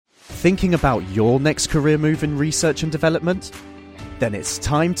thinking about your next career move in research and development? Then it's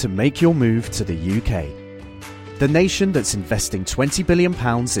time to make your move to the UK. The nation that's investing £20 billion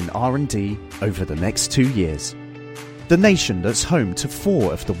in R&D over the next 2 years. The nation that's home to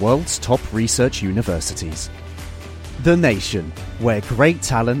 4 of the world's top research universities. The nation where great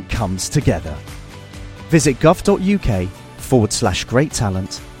talent comes together. Visit gov.uk/great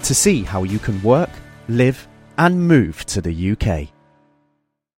talent to see how you can work, live and move to the UK.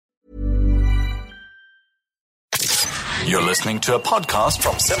 You're listening to a podcast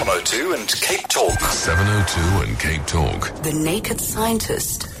from 702 and Cape Talk. 702 and Cape Talk. The Naked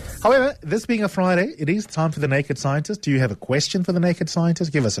Scientist. However, this being a Friday, it is time for The Naked Scientist. Do you have a question for The Naked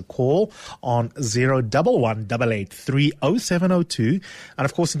Scientist? Give us a call on 011-883-0702. And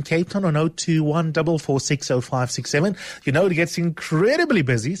of course, in Cape Town on 021-446-0567. You know, it gets incredibly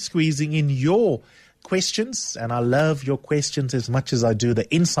busy squeezing in your questions, and I love your questions as much as I do the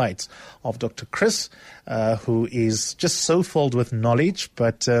insights of Dr. Chris, who is just so filled with knowledge,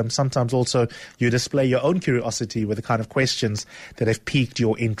 but sometimes also you display your own curiosity with the kind of questions that have piqued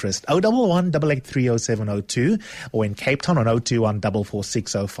your interest. 011-883-0702 or in Cape Town on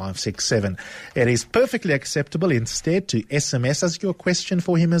 021-446-0567. It is perfectly acceptable instead to SMS us your question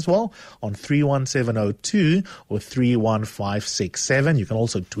for him as well on 31702 or 31567. You can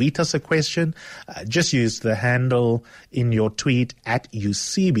also tweet us a question. Just use the handle in your tweet at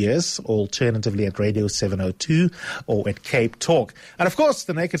Eusebius, alternatively at Radio 702 or at Cape Talk. And of course,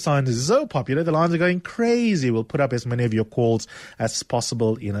 The Naked Scientist is so popular, the lines are going crazy. We'll put up as many of your calls as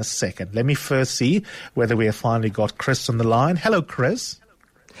possible in a second. Let me first see whether we have finally got Chris on the line. Hello, Chris.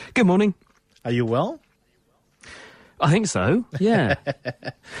 Good morning. Are you well? I think so, yeah.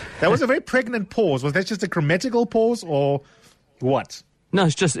 That was a very pregnant pause. Was that just a grammatical pause or what? No,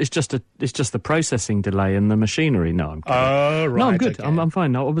 it's just the processing delay and the machinery. No, I'm kidding. Oh, right. No, I'm good. Okay. I'm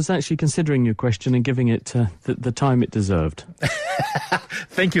fine. No, I was actually considering your question and giving it the time it deserved.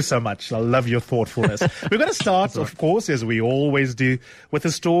 Thank you so much. I love your thoughtfulness. We're going to start, of course, as we always do, with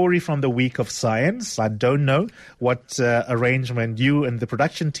a story from the Week of Science. I don't know what arrangement you and the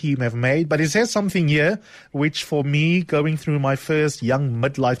production team have made, but it says something here which, for me, going through my first young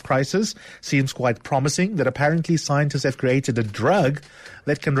midlife crisis, seems quite promising, that apparently scientists have created a drug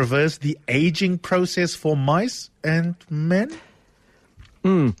that can reverse the aging process for mice and men?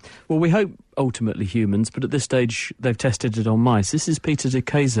 Well, we hope ultimately humans, but at this stage they've tested it on mice. This is Peter de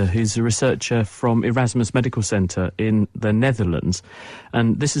Keyser, who's a researcher from Erasmus Medical Centre in the Netherlands,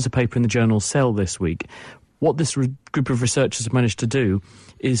 and this is a paper in the journal Cell this week. What this group of researchers have managed to do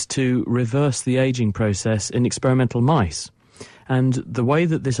is to reverse the ageing process in experimental mice. And the way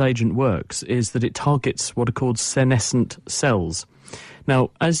that this agent works is that it targets what are called senescent cells.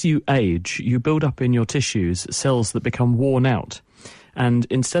 Now, as you age, you build up in your tissues cells that become worn out. And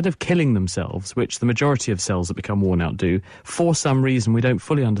instead of killing themselves, which the majority of cells that become worn out do, for some reason we don't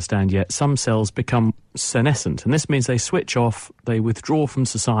fully understand yet, some cells become senescent. And this means they switch off, they withdraw from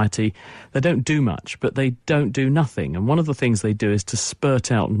society, they don't do much, but they don't do nothing. And one of the things they do is to spurt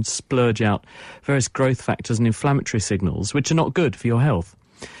out and splurge out various growth factors and inflammatory signals, which are not good for your health.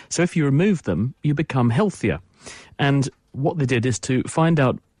 So if you remove them, you become healthier. And what they did is to find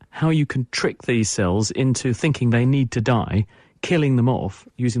out how you can trick these cells into thinking they need to die, killing them off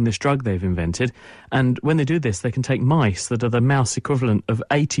using this drug they've invented. And when they do this, they can take mice that are the mouse equivalent of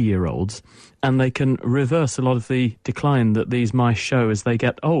 80-year-olds, and they can reverse a lot of the decline that these mice show as they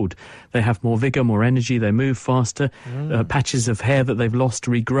get old. They have more vigour, more energy, they move faster, patches of hair that they've lost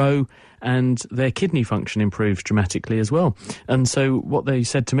regrow, and their kidney function improves dramatically as well. And so what they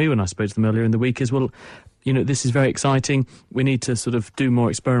said to me when I spoke to them earlier in the week is, well, you know, this is very exciting. We need to sort of do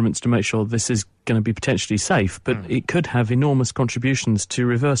more experiments to make sure this is going to be potentially safe, but it could have enormous contributions to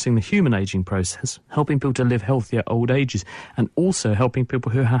reversing the human aging process, helping people to live healthier old ages, and also helping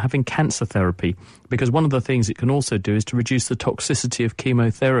people who are having cancer therapy. Because one of the things it can also do is to reduce the toxicity of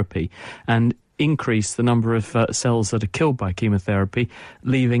chemotherapy and increase the number of cells that are killed by chemotherapy,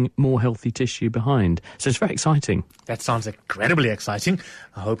 leaving more healthy tissue behind. So it's very exciting. That sounds incredibly exciting.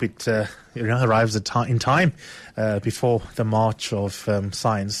 I hope it arrives in time before the march of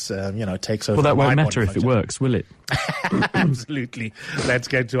science takes over. Well, that won't matter if it works, will it? Absolutely. Let's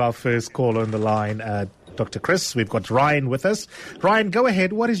get to our first caller on the line. Dr. Chris, we've got Ryan with us. Ryan, go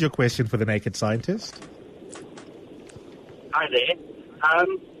ahead. What is your question for the Naked Scientist? Hi there.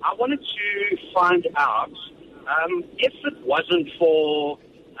 I wanted to find out if it wasn't for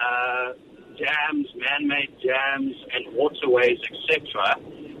dams, man-made dams and waterways, etc.,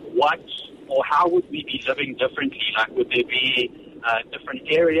 what or how would we be living differently? Like, would there be different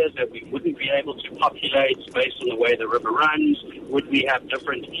areas that we wouldn't be able to populate based on the way the river runs? Would we have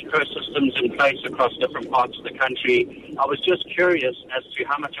different ecosystems in place across different parts of the country? I was just curious as to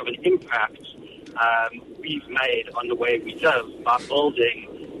how much of an impact we've made on the way we live by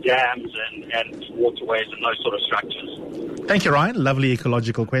building dams and waterways and those sort of structures. Thank you, Ryan. Lovely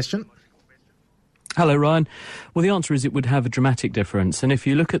ecological question. Hello, Ryan. Well, the answer is it would have a dramatic difference. And if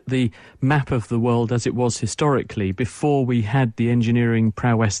you look at the map of the world as it was historically, before we had the engineering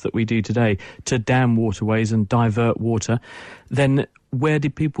prowess that we do today to dam waterways and divert water, then where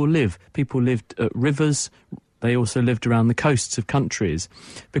did people live? People lived at rivers. They also lived around the coasts of countries,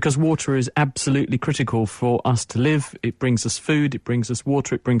 because water is absolutely critical for us to live. It brings us food, it brings us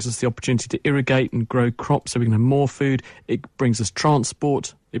water, it brings us the opportunity to irrigate and grow crops so we can have more food. It brings us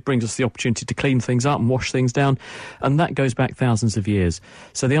transport. It brings us the opportunity to clean things up and wash things down. And that goes back thousands of years.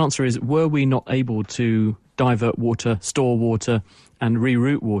 So the answer is, were we not able to divert water, store water and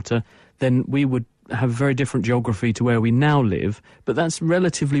reroute water, then we would have a very different geography to where we now live. But that's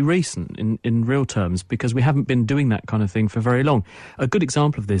relatively recent in real terms, because we haven't been doing that kind of thing for very long. A good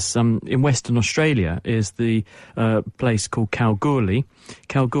example of this in Western Australia is the place called Kalgoorlie.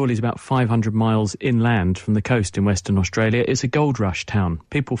 Kalgoorlie is about 500 miles inland from the coast in Western Australia. It's a gold rush town.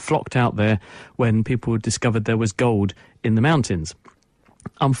 People flocked out there when people discovered there was gold in the mountains.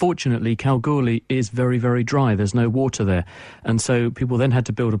 Unfortunately, Kalgoorlie is very, very dry. There's no water there. And so people then had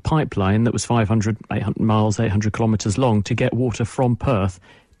to build a pipeline that was 500, 800 miles, 800 kilometres long to get water from Perth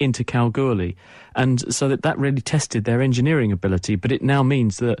into Kalgoorlie. And so that really tested their engineering ability. But it now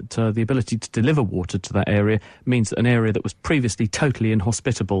means that the ability to deliver water to that area means that an area that was previously totally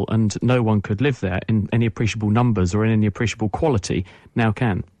inhospitable and no one could live there in any appreciable numbers or in any appreciable quality now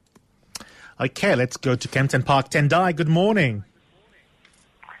can. Okay, let's go to Kempton Park. Tendai, good morning.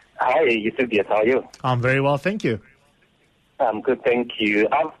 Hi, Eusebius, how are you? I'm very well, thank you. I'm good, thank you.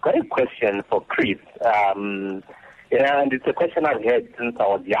 I've got a question for Chris. And it's a question I've had since I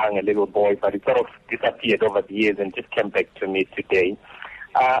was young, a little boy, but it sort of disappeared over the years and just came back to me today.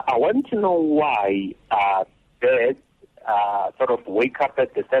 I want to know why birds sort of wake up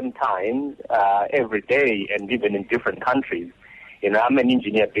at the same time every day and even in different countries. I'm an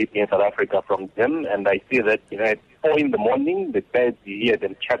engineer based in South Africa from them, and I see that, at 4 in the morning, the birds, you hear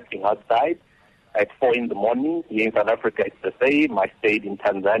them chirping outside. At 4 in the morning, here in South Africa, it's the same. I stayed in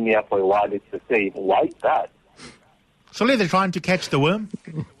Tanzania for a while, it's the same. Why is that? Surely they're trying to catch the worm?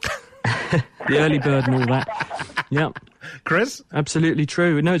 The early bird and all that. Yeah. Chris? Absolutely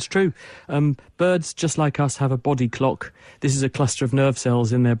true. No, it's true. Birds, just like us, have a body clock. This is a cluster of nerve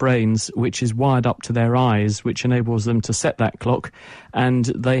cells in their brains which is wired up to their eyes, which enables them to set that clock. And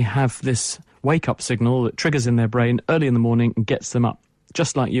they have this wake-up signal that triggers in their brain early in the morning and gets them up,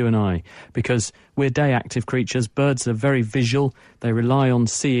 just like you and I, because we're day-active creatures. Birds are very visual. They rely on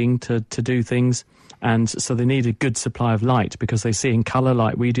seeing to do things. And so they need a good supply of light because they see in colour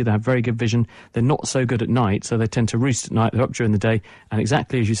like we do. They have very good vision. They're not so good at night, so they tend to roost at night. They're up during the day. And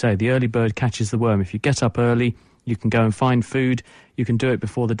exactly as you say, the early bird catches the worm. If you get up early, you can go and find food. You can do it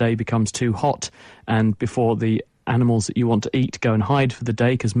before the day becomes too hot and before the animals that you want to eat go and hide for the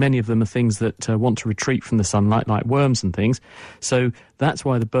day, because many of them are things that want to retreat from the sunlight, like worms and things. So that's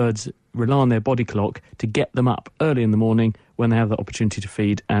why the birds rely on their body clock to get them up early in the morning when they have the opportunity to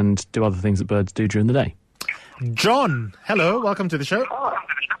feed and do other things that birds do during the day. John, hello, welcome to the show.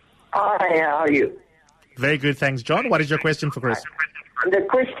 Hi, how are you? Very good, thanks, John. What is your question for Chris? The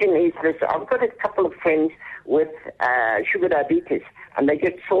question is this. I've got a couple of friends with sugar diabetes, and they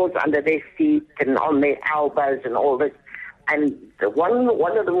get sores under their feet and on their elbows and all this. And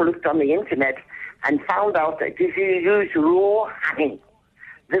one of them looked on the internet and found out that if you use raw honey,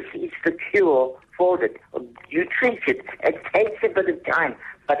 this is the cure for it. You treat it. It takes a bit of time,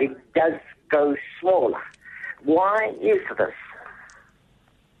 but it does go smaller. Why is this?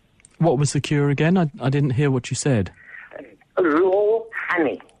 What was the cure again? I didn't hear what you said. Raw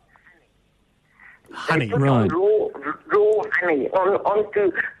honey. Honey, right. Raw honey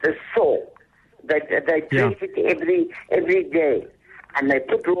onto the sore. They treat it every day. And they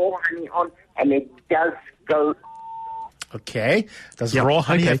put raw honey on, and it does go. Okay. Does raw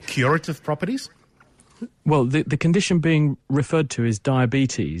honey have curative properties? Well, the condition being referred to is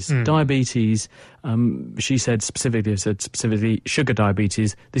diabetes. Diabetes, she said specifically sugar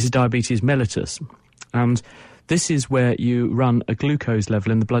diabetes. This is diabetes mellitus. And This is where you run a glucose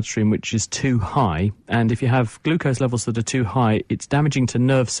level in the bloodstream which is too high, and if you have glucose levels that are too high, it's damaging to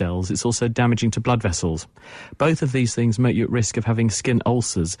nerve cells, it's also damaging to blood vessels. Both of these things make you at risk of having skin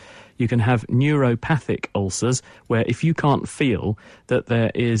ulcers. You can have neuropathic ulcers, where if you can't feel that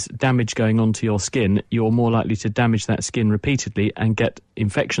there is damage going on to your skin, you're more likely to damage that skin repeatedly and get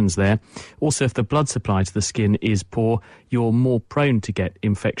infections there. Also, if the blood supply to the skin is poor, you're more prone to get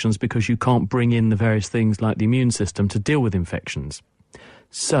infections because you can't bring in the various things like the immune system to deal with infections.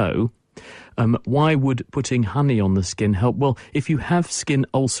 So, why would putting honey on the skin help? Well, if you have skin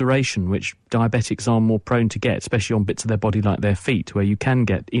ulceration, which diabetics are more prone to get, especially on bits of their body like their feet, where you can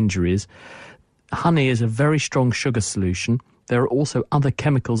get injuries, honey is a very strong sugar solution. There are also other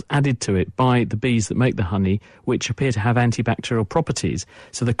chemicals added to it by the bees that make the honey, which appear to have antibacterial properties.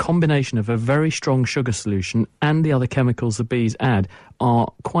 So the combination of a very strong sugar solution and the other chemicals the bees add are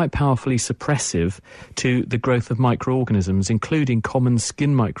quite powerfully suppressive to the growth of microorganisms, including common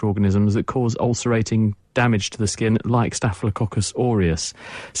skin microorganisms that cause ulcerating damage to the skin, like Staphylococcus aureus.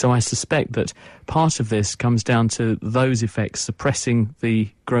 So I suspect that part of this comes down to those effects suppressing the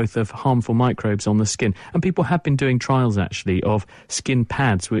growth of harmful microbes on the skin. And people have been doing trials, actually, of skin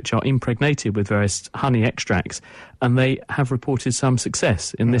pads which are impregnated with various honey extracts, and they have reported some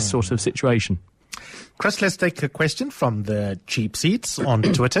success in this sort of situation. Chris, let's take a question from the cheap seats on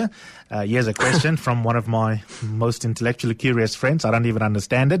Twitter. Here's a question from one of my most intellectually curious friends. I don't even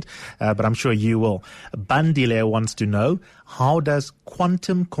understand it, but I'm sure you will. Bandile wants to know, how does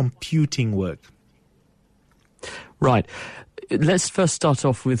quantum computing work? Right. Let's first start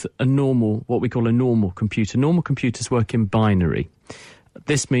off with what we call a normal computer. Normal computers work in binary.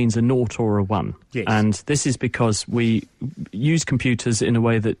 This means a 0 or a 1. Yes. And this is because we use computers in a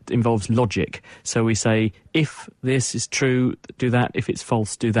way that involves logic. So we say, if this is true, do that. If it's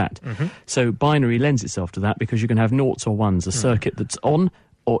false, do that. Mm-hmm. So binary lends itself to that because you can have 0s or 1s, a circuit that's on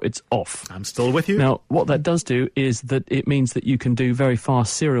or it's off. I'm still with you. Now, what that does do is that it means that you can do very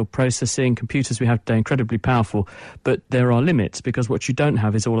fast serial processing. Computers we have today are incredibly powerful, but there are limits because what you don't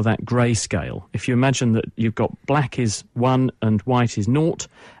have is all of that grayscale. If you imagine that you've got black is 1 and white is 0,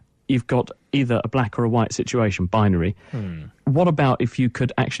 you've got either a black or a white situation, binary. What about if you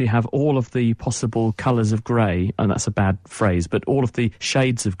could actually have all of the possible colours of grey, and that's a bad phrase, but all of the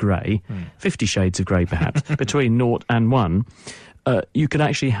shades of grey, 50 shades of grey perhaps, between 0 and 1, you could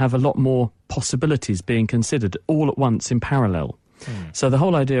actually have a lot more possibilities being considered all at once in parallel. So the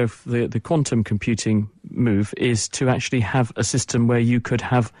whole idea of the quantum computing move is to actually have a system where you could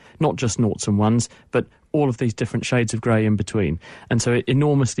have not just 0s and 1s, but all of these different shades of grey in between. And so it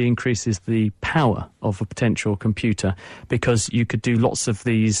enormously increases the power of a potential computer because you could do lots of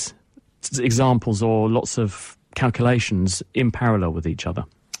these examples or lots of calculations in parallel with each other.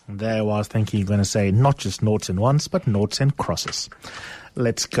 There I was thinking you're going to say not just 0s and 1s, but 0s and crosses.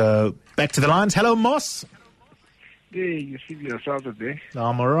 Let's go back to the lines. Hello, Moss. Hey, you see yourself today?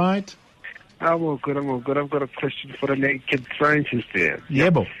 I'm all right. I'm all good. I've got a question for the naked scientist there.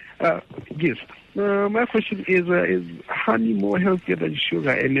 Yeah, Bo. Yes. My question is honey more healthier than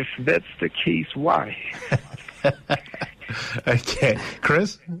sugar? And if that's the case, why? Okay.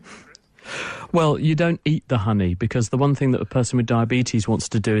 Chris? Well, you don't eat the honey because the one thing that a person with diabetes wants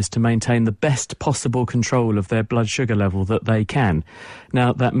to do is to maintain the best possible control of their blood sugar level that they can.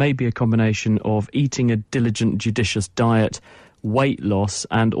 Now, that may be a combination of eating a diligent, judicious diet, weight loss,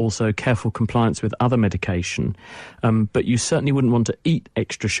 and also careful compliance with other medication. But you certainly wouldn't want to eat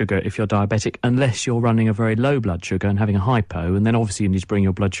extra sugar if you're diabetic unless you're running a very low blood sugar and having a hypo, and then obviously you need to bring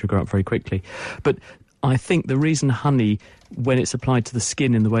your blood sugar up very quickly. But I think the reason honey, when it's applied to the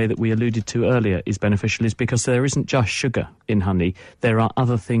skin in the way that we alluded to earlier, is beneficial is because there isn't just sugar in honey. There are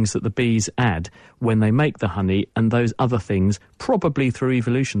other things that the bees add when they make the honey, and those other things, probably through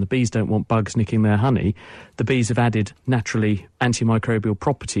evolution, the bees don't want bugs nicking their honey. The bees have added naturally antimicrobial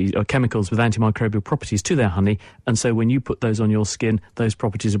properties, or chemicals with antimicrobial properties to their honey, and so when you put those on your skin, those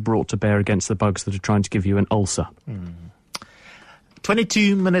properties are brought to bear against the bugs that are trying to give you an ulcer.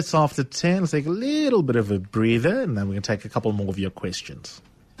 22 minutes after 10. Let's take a little bit of a breather, and then we're going to take a couple more of your questions.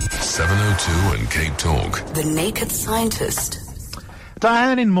 702 and Cape Talk. The Naked Scientist.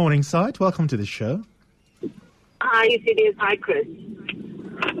 Diane in Morningside, welcome to the show. Hi, yes it is. Hi, Chris.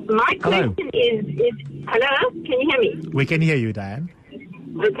 My question is, hello? Can you hear me? We can hear you, Diane.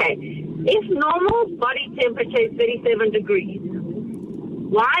 Okay. If normal body temperature is 37 degrees,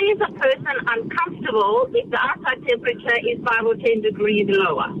 why is a person uncomfortable if the outside temperature is 5 or 10 degrees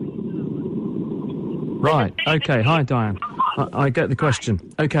lower? Right, okay. Hi, Diane. I get the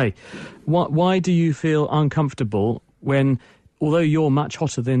question. Okay. Why do you feel uncomfortable when although you're much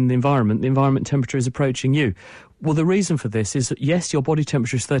hotter than the environment temperature is approaching you. Well, the reason for this is that, yes, your body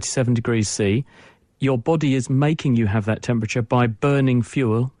temperature is 37 degrees C. Your body is making you have that temperature by burning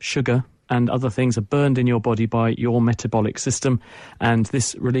fuel, sugar, and other things are burned in your body by your metabolic system, and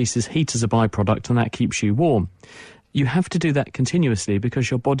this releases heat as a byproduct, and that keeps you warm. You have to do that continuously because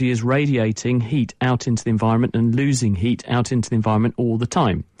your body is radiating heat out into the environment and losing heat out into the environment all the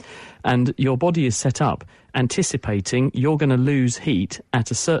time. And your body is set up anticipating you're going to lose heat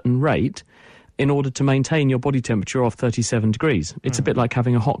at a certain rate in order to maintain your body temperature of 37 degrees. It's a bit like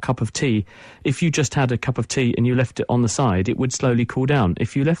having a hot cup of tea. If you just had a cup of tea and you left it on the side, it would slowly cool down.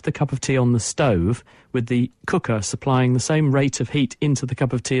 If you left the cup of tea on the stove with the cooker supplying the same rate of heat into the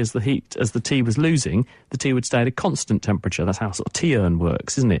cup of tea as the tea was losing, the tea would stay at a constant temperature. That's how sort of tea urn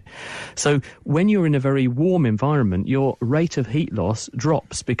works, isn't it? So when you're in a very warm environment, your rate of heat loss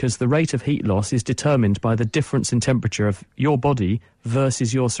drops because the rate of heat loss is determined by the difference in temperature of your body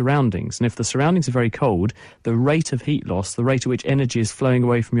versus your surroundings. And if the surroundings are very cold, the rate of heat loss, the rate at which energy is flowing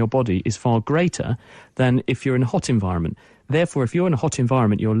away from your body, is far greater than if you're in a hot environment. Therefore, if you're in a hot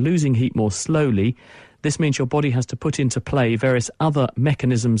environment, you're losing heat more slowly. This means your body has to put into play various other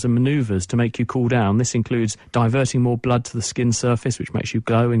mechanisms and manoeuvres to make you cool down. This includes diverting more blood to the skin surface, which makes you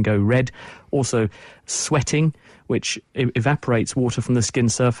glow and go red. Also, sweating, which evaporates water from the skin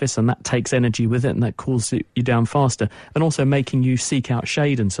surface, and that takes energy with it, and that cools you down faster. And also making you seek out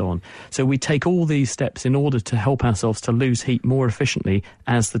shade and so on. So we take all these steps in order to help ourselves to lose heat more efficiently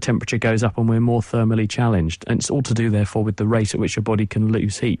as the temperature goes up and we're more thermally challenged. And it's all to do, therefore, with the rate at which your body can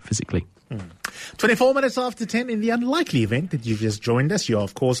lose heat physically. 24 minutes after 10, in the unlikely event that you've just joined us, you're,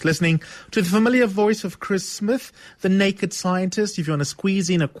 of course, listening to the familiar voice of Chris Smith, the naked scientist. If you want to squeeze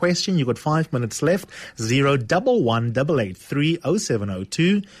in a question, you've got 5 minutes left.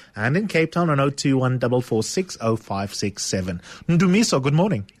 011-883-0702, and in Cape Town on 021-446-0567. Ndumiso, good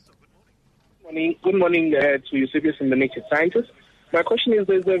morning. Good morning to Eusebius and the naked scientist. My question is,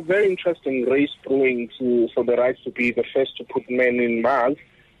 there's a very interesting race brewing for the right to be the first to put men in Mars,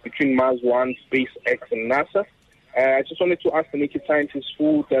 between Mars One, SpaceX, and NASA. I just wanted to ask the naked scientist,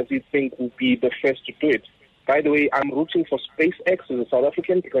 who does he think will be the first to do it? By the way, I'm rooting for SpaceX as a South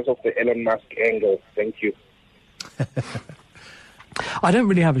African because of the Elon Musk angle. Thank you. I don't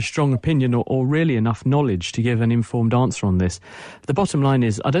really have a strong opinion or really enough knowledge to give an informed answer on this. The bottom line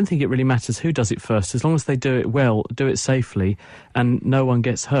is, I don't think it really matters who does it first, as long as they do it well, do it safely, and no one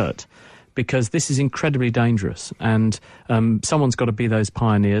gets hurt. Because this is incredibly dangerous, and someone's got to be those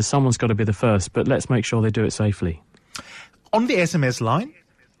pioneers, someone's got to be the first, but let's make sure they do it safely. On the SMS line,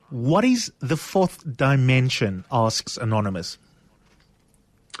 what is the fourth dimension, asks Anonymous.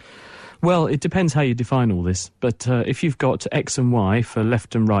 Well, it depends how you define all this, but if you've got X and Y for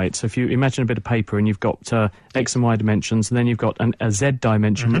left and right, so if you imagine a bit of paper and you've got X and Y dimensions, and then you've got a Z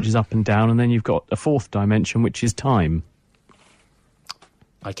dimension, which is up and down, and then you've got a fourth dimension, which is time.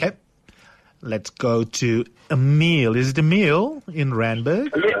 Okay. Let's go to Emil. Is it Emil in Randburg?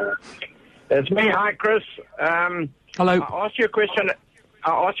 Yeah. It's me. Hi, Chris. Hello. I asked you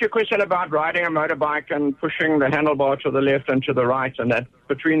a question about riding a motorbike and pushing the handlebar to the left and to the right, and that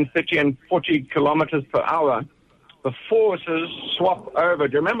between 30 and 40 kilometers per hour, the forces swap over.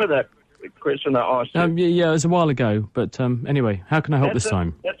 Do you remember that question I asked you? Yeah, it was a while ago, but anyway, how can I help this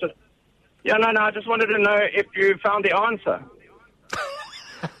time? No, I just wanted to know if you found the answer.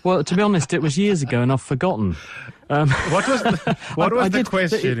 Well, to be honest, it was years ago, and I've forgotten. What was the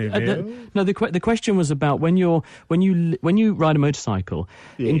question? The question was about when you ride a motorcycle.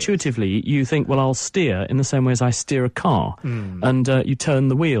 Yes. Intuitively, you think, well, I'll steer in the same way as I steer a car, and you turn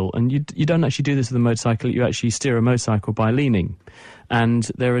the wheel, and you don't actually do this with a motorcycle. You actually steer a motorcycle by leaning. And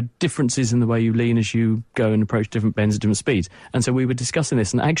there are differences in the way you lean as you go and approach different bends at different speeds. And so we were discussing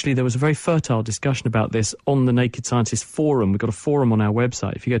this, and actually there was a very fertile discussion about this on the Naked Scientist forum. We've got a forum on our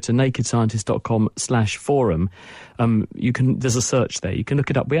website. If you go to nakedscientist.com/forum, there's a search there. You can look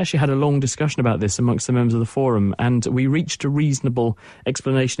it up. We actually had a long discussion about this amongst the members of the forum, and we reached a reasonable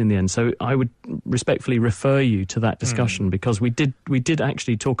explanation in the end. So I would respectfully refer you to that discussion, because we did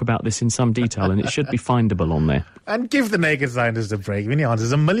actually talk about this in some detail, and it should be findable on there. And give the Naked Scientist a break. When he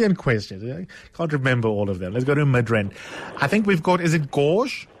answers a million questions, I can't remember all of them. Let's go to Midrand. I think we've got, is it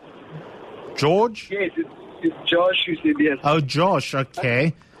George? Yes, it's Josh who said yes. Oh, Josh,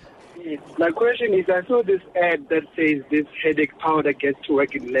 okay. Yes. My question is, I saw this ad that says this headache powder gets to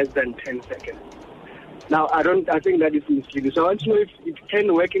work in less than 10 seconds. Now, I think that is misleading. So I want to know if it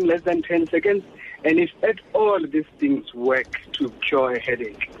can work in less than 10 seconds, and if at all these things work to cure a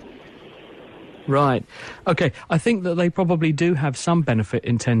headache. Right. OK, I think that they probably do have some benefit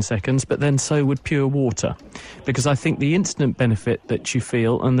in 10 seconds, but then so would pure water. Because I think the instant benefit that you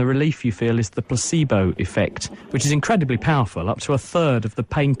feel and the relief you feel is the placebo effect, which is incredibly powerful. Up to a third of the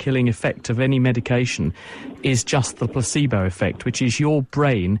pain-killing effect of any medication is just the placebo effect, which is your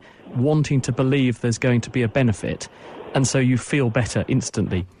brain wanting to believe there's going to be a benefit, and so you feel better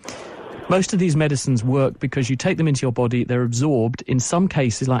instantly. Most of these medicines work because you take them into your body, they're absorbed. In some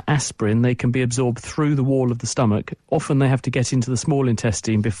cases, like aspirin, they can be absorbed through the wall of the stomach. Often they have to get into the small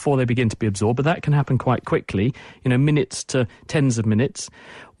intestine before they begin to be absorbed, but that can happen quite quickly, minutes to tens of minutes.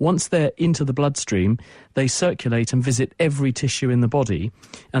 Once they're into the bloodstream, they circulate and visit every tissue in the body.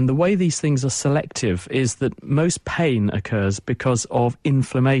 And the way these things are selective is that most pain occurs because of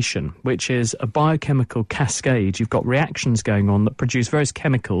inflammation, which is a biochemical cascade. You've got reactions going on that produce various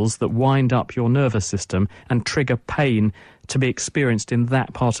chemicals that wind up your nervous system and trigger pain to be experienced in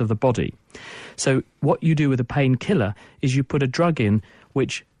that part of the body. So what you do with a painkiller is you put a drug in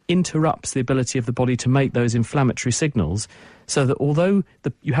which interrupts the ability of the body to make those inflammatory signals, so that although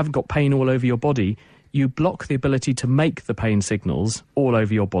you haven't got pain all over your body, you block the ability to make the pain signals all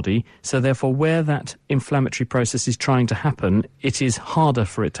over your body, so therefore where that inflammatory process is trying to happen, it is harder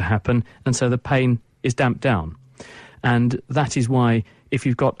for it to happen, and so the pain is damped down. And that is why if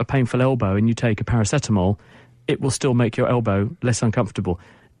you've got a painful elbow and you take a paracetamol, it will still make your elbow less uncomfortable.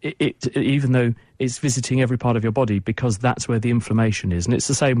 Even though it's visiting every part of your body, because that's where the inflammation is. And it's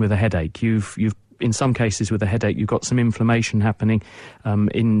the same with a headache. You've in some cases with a headache, you've got some inflammation happening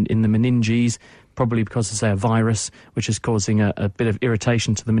in the meninges, probably because of, say, a virus, which is causing a bit of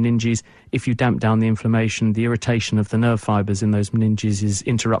irritation to the meninges. If you damp down the inflammation, the irritation of the nerve fibres in those meninges is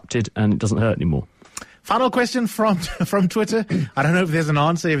interrupted and it doesn't hurt anymore. Final question from Twitter. I don't know if there's an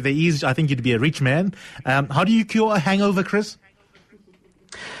answer. If there is, I think you'd be a rich man. How do you cure a hangover, Chris?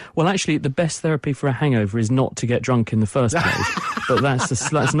 Well, actually, the best therapy for a hangover is not to get drunk in the first place. But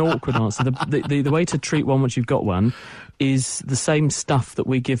that's an awkward answer. The way to treat one once you've got one is the same stuff that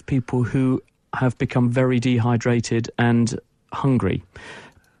we give people who have become very dehydrated and hungry.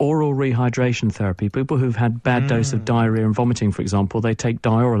 Oral rehydration therapy. People who've had bad dose of diarrhea and vomiting, for example, they take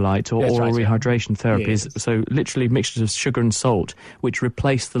Diorolite or oral rehydration therapies. Yes. So literally mixtures of sugar and salt, which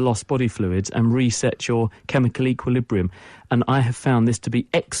replace the lost body fluids and reset your chemical equilibrium. And I have found this to be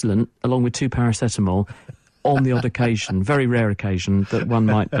excellent, along with 2 paracetamol, on the odd occasion, very rare occasion, that one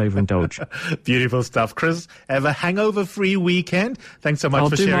might overindulge. Beautiful stuff. Chris, have a hangover-free weekend. Thanks so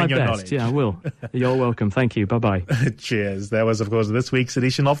much for sharing your knowledge. Yeah, I will. You're welcome. Thank you. Bye-bye. Cheers. That was, of course, this week's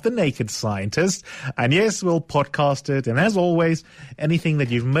edition of The Naked Scientist. And yes, we'll podcast it. And as always, anything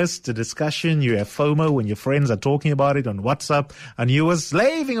that you've missed, a discussion, you have FOMO when your friends are talking about it on WhatsApp, and you were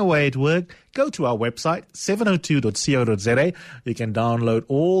slaving away at work, go to our website, 702.co.za. You can download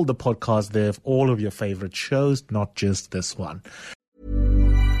all the podcasts there of all of your favorite shows, not just this one.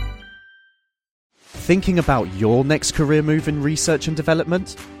 Thinking about your next career move in research and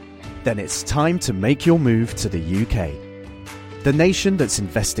development? Then it's time to make your move to the UK. The nation that's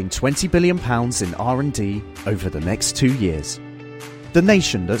investing £20 billion in R&D over the next 2 years. The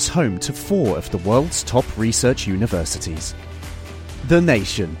nation that's home to 4 of the world's top research universities. The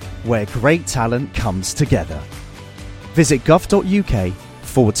nation where great talent comes together. Visit gov.uk/great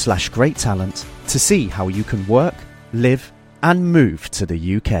talent to see how you can work, live and move to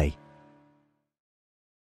the UK.